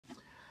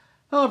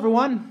Hello,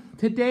 everyone.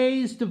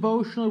 Today's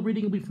devotional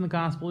reading will be from the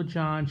Gospel of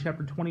John,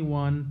 chapter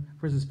 21,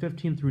 verses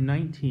 15 through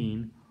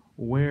 19,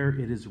 where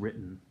it is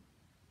written.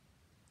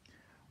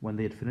 When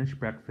they had finished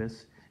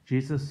breakfast,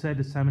 Jesus said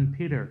to Simon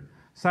Peter,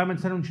 "Simon,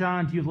 son of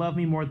John, do you love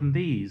me more than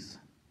these?"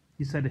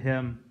 He said to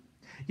him,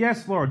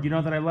 "Yes, Lord, you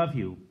know that I love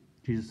you."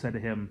 Jesus said to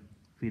him,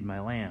 "Feed my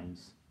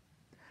lambs."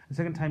 The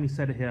second time he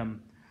said to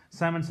him,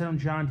 "Simon, son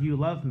of John, do you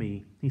love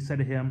me?" He said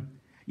to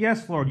him,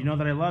 "Yes, Lord, you know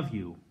that I love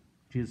you."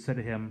 Jesus said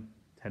to him,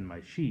 "Tend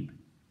my sheep."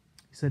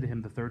 He said to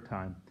him the third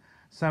time,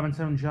 "Simon,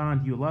 son of John,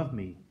 do you love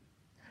me?"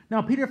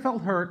 Now Peter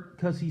felt hurt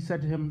because he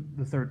said to him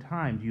the third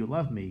time, "Do you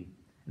love me?"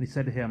 And he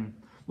said to him,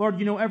 "Lord,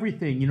 you know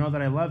everything. You know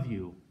that I love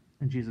you."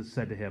 And Jesus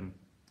said to him,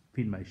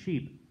 "Feed my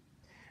sheep.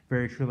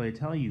 Very truly I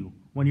tell you,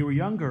 when you were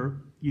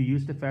younger, you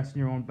used to fasten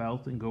your own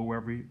belt and go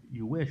wherever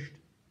you wished.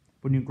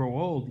 When you grow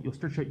old, you'll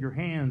stretch out your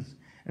hands,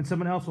 and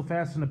someone else will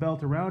fasten a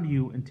belt around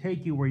you and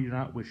take you where you do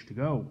not wish to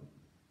go."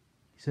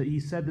 He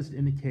said this to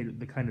indicate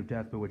the kind of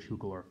death by which he will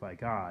glorify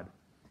God.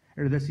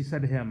 After this he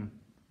said to him,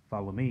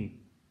 "Follow me."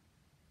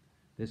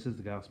 This is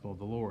the gospel of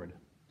the Lord.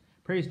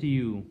 Praise to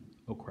you,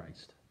 O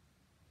Christ.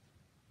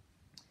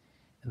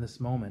 In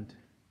this moment,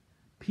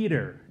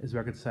 Peter is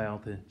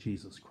reconciled to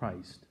Jesus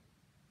Christ.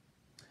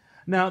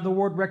 Now, the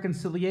word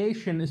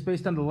reconciliation is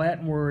based on the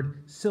Latin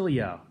word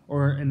cilia,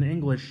 or in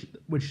English,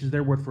 which is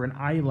their word for an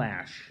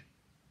eyelash.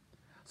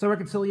 So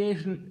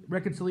reconciliation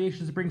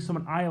is to bring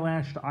someone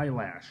eyelash to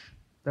eyelash.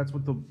 That's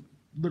what the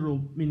literal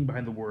meaning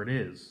behind the word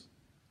is.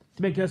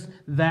 To make us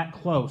that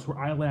close, we're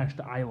eyelash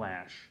to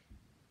eyelash.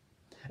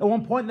 At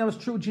one point, that was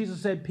true,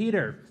 Jesus said,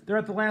 Peter, they're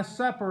at the Last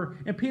Supper,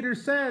 and Peter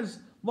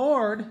says,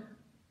 "Lord,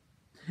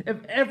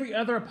 if every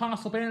other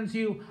apostle abandons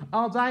you,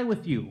 I'll die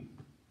with you."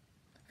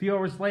 A few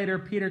hours later,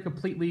 Peter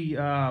completely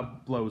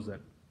blows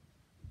it.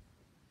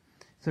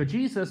 So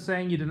Jesus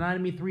saying, "You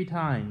denied me 3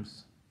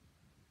 times.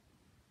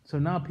 So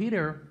now,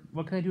 Peter,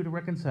 what can I do to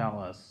reconcile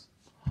us?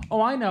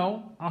 Oh, I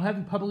know. I'll have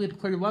you publicly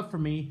declare your love for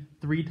me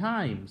 3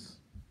 times.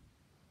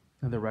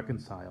 And they're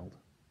reconciled.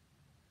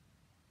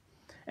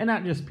 And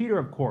not just Peter,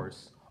 of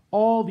course.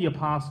 All the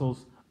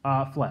apostles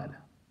fled.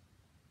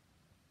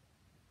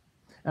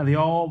 And they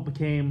all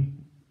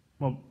became,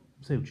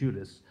 save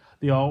Judas,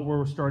 they all were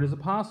restored as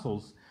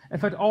apostles. In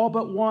fact, all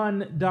but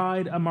one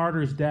died a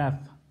martyr's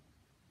death.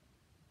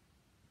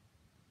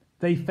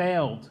 They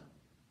failed.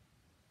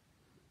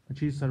 And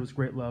Jesus, out of his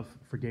great love,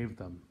 forgave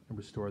them and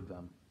restored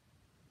them.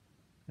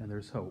 And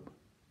there's hope.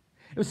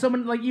 If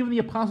someone like even the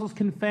apostles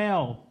can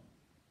fail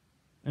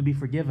and be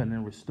forgiven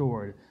and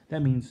restored,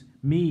 that means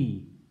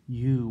me,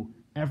 you,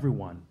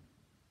 everyone.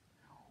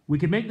 We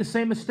can make the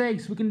same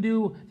mistakes. We can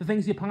do the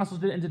things the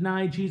apostles did and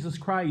deny Jesus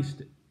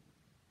Christ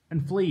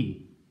and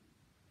flee.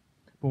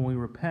 But when we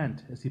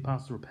repent, as the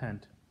apostles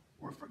repent,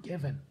 we're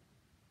forgiven.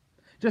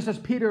 Just as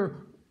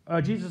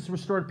Jesus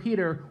restored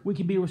Peter, we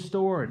can be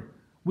restored.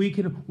 We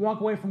can walk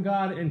away from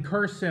God and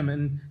curse him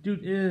and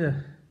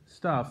do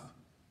stuff.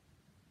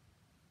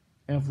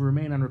 And if we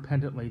remain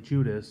unrepentant like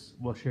Judas,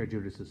 we'll share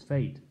Judas's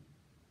fate.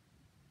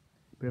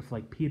 But if,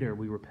 like Peter,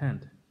 we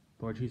repent,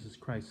 "Lord Jesus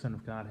Christ, Son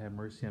of God, have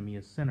mercy on me,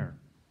 a sinner,"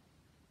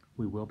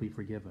 we will be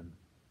forgiven.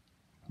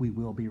 We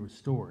will be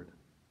restored.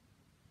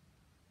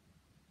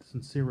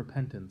 Sincere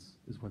repentance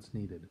is what's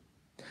needed.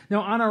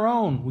 Now, on our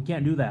own, we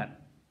can't do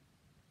that.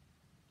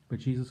 But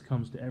Jesus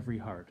comes to every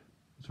heart,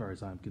 as far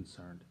as I'm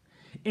concerned.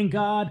 In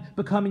God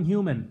becoming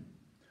human,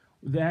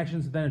 the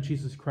actions then of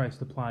Jesus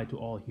Christ apply to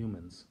all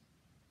humans.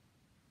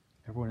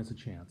 Everyone has a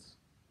chance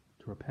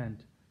to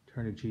repent,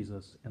 turn to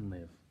Jesus, and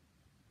live.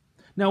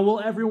 Now, will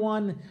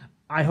everyone?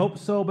 I hope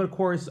so, but of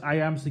course,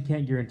 I honestly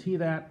can't guarantee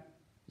that.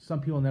 Some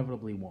people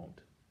inevitably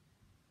won't.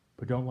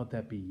 But don't let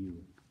that be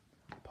you.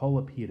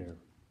 Paul Peter,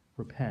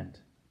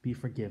 repent, be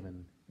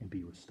forgiven, and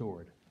be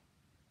restored.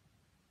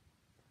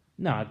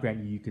 Now, I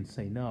grant you can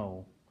say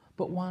no,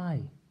 but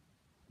why?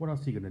 What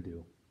else are you going to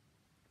do?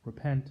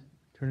 Repent,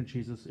 turn to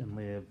Jesus, and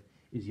live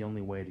is the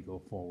only way to go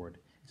forward.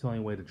 It's the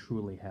only way to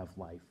truly have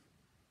life.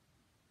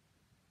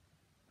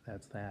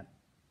 That's that.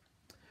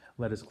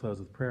 Let us close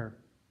with prayer.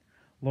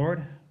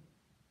 Lord,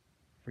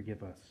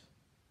 forgive us.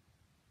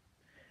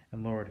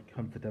 And Lord,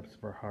 come to the depths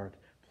of our heart.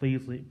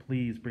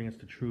 Please bring us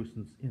to true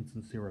and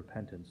sincere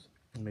repentance,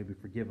 and may be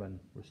forgiven,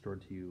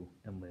 restored to you,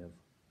 and live.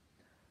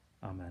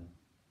 Amen.